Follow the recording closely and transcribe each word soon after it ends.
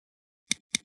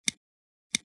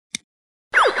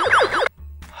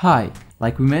Hi,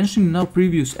 like we mentioned in our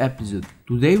previous episode,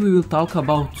 today we will talk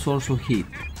about source of heat.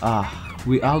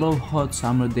 We all love hot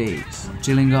summer days,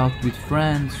 chilling out with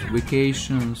friends,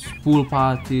 vacations, pool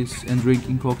parties and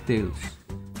drinking cocktails.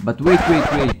 But wait,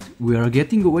 we are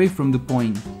getting away from the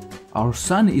point. Our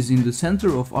sun is in the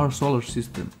center of our solar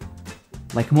system.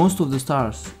 Like most of the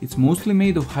stars, it's mostly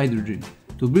made of hydrogen.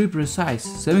 To be precise,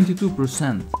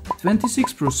 72%.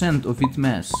 26% of its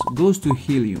mass goes to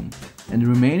helium, and the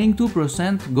remaining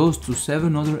 2% goes to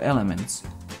 7 other elements: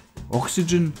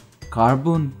 oxygen,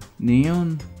 carbon,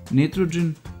 neon,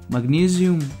 nitrogen,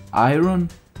 magnesium, iron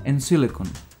and silicon.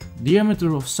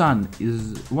 Diameter of Sun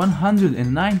is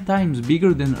 109 times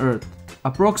bigger than Earth.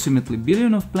 Approximately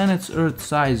billion of planets Earth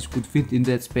size could fit in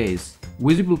that space.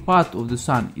 Visible part of the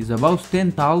Sun is about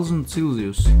 10,000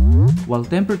 Celsius, while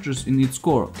temperatures in its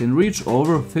core can reach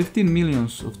over 15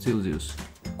 millions of Celsius.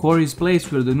 Core is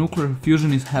place where the nuclear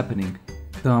fusion is happening.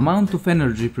 The amount of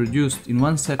energy produced in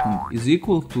 1 second is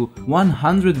equal to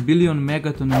 100 billion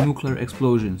megaton nuclear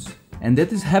explosions. And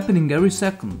that is happening every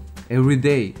second, every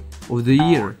day, of the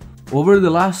year, over the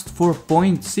last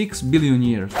 4.6 billion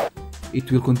years. It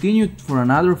will continue for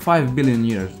another 5 billion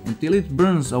years, until it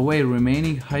burns away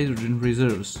remaining hydrogen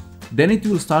reserves. Then it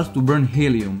will start to burn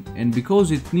helium, and because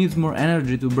it needs more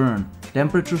energy to burn,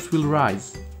 temperatures will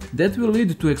rise. That will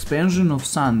lead to expansion of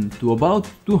Sun to about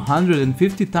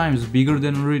 250 times bigger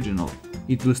than original.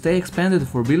 It will stay expanded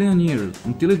for billion years,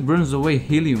 until it burns away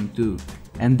helium too.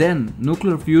 And then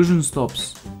nuclear fusion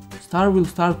stops. Star will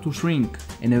start to shrink,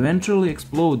 and eventually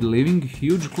explode, leaving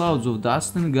huge clouds of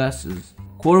dust and gases.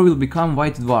 Core will become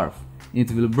white dwarf.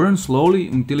 It will burn slowly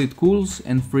until it cools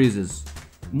and freezes.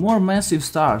 More massive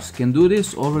stars can do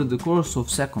this over the course of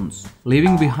seconds,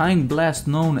 leaving behind blast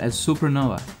known as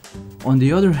supernova. On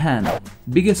the other hand,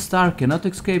 biggest stars cannot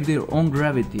escape their own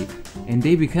gravity, and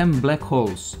they become black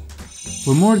holes.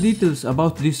 For more details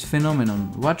about this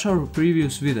phenomenon, watch our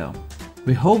previous video.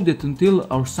 We hope that until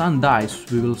our sun dies,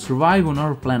 we will survive on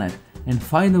our planet and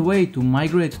find a way to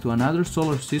migrate to another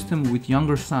solar system with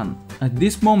younger sun. At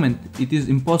this moment it is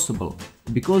impossible,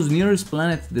 because nearest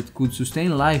planet that could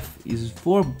sustain life is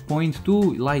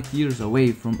 4.2 light years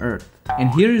away from Earth.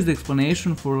 And here is the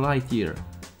explanation for light year.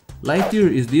 Light year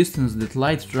is distance that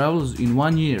light travels in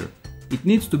 1 year. It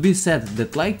needs to be said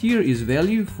that light year is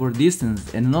value for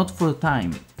distance and not for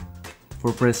time.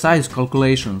 For precise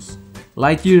calculations,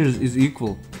 light years is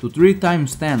equal to 3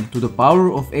 times 10 to the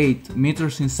power of 8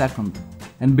 meters in second.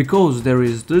 And because there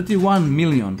is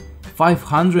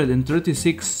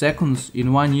 31,536 seconds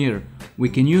in 1 year, we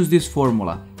can use this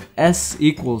formula: S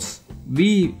equals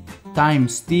V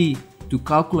times T to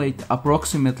calculate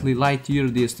approximately light year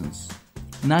distance.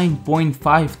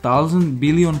 9.5 thousand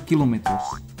billion kilometers.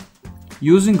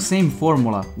 Using same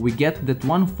formula, we get that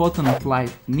one photon of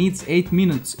light needs 8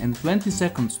 minutes and 20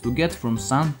 seconds to get from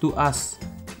Sun to us.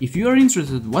 If you are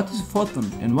interested what is photon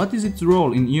and what is its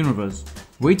role in universe,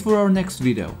 wait for our next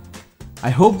video. I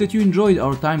hope that you enjoyed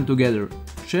our time together.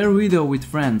 Share video with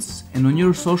friends and on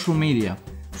your social media,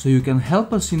 so you can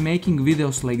help us in making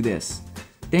videos like this.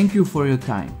 Thank you for your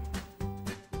time.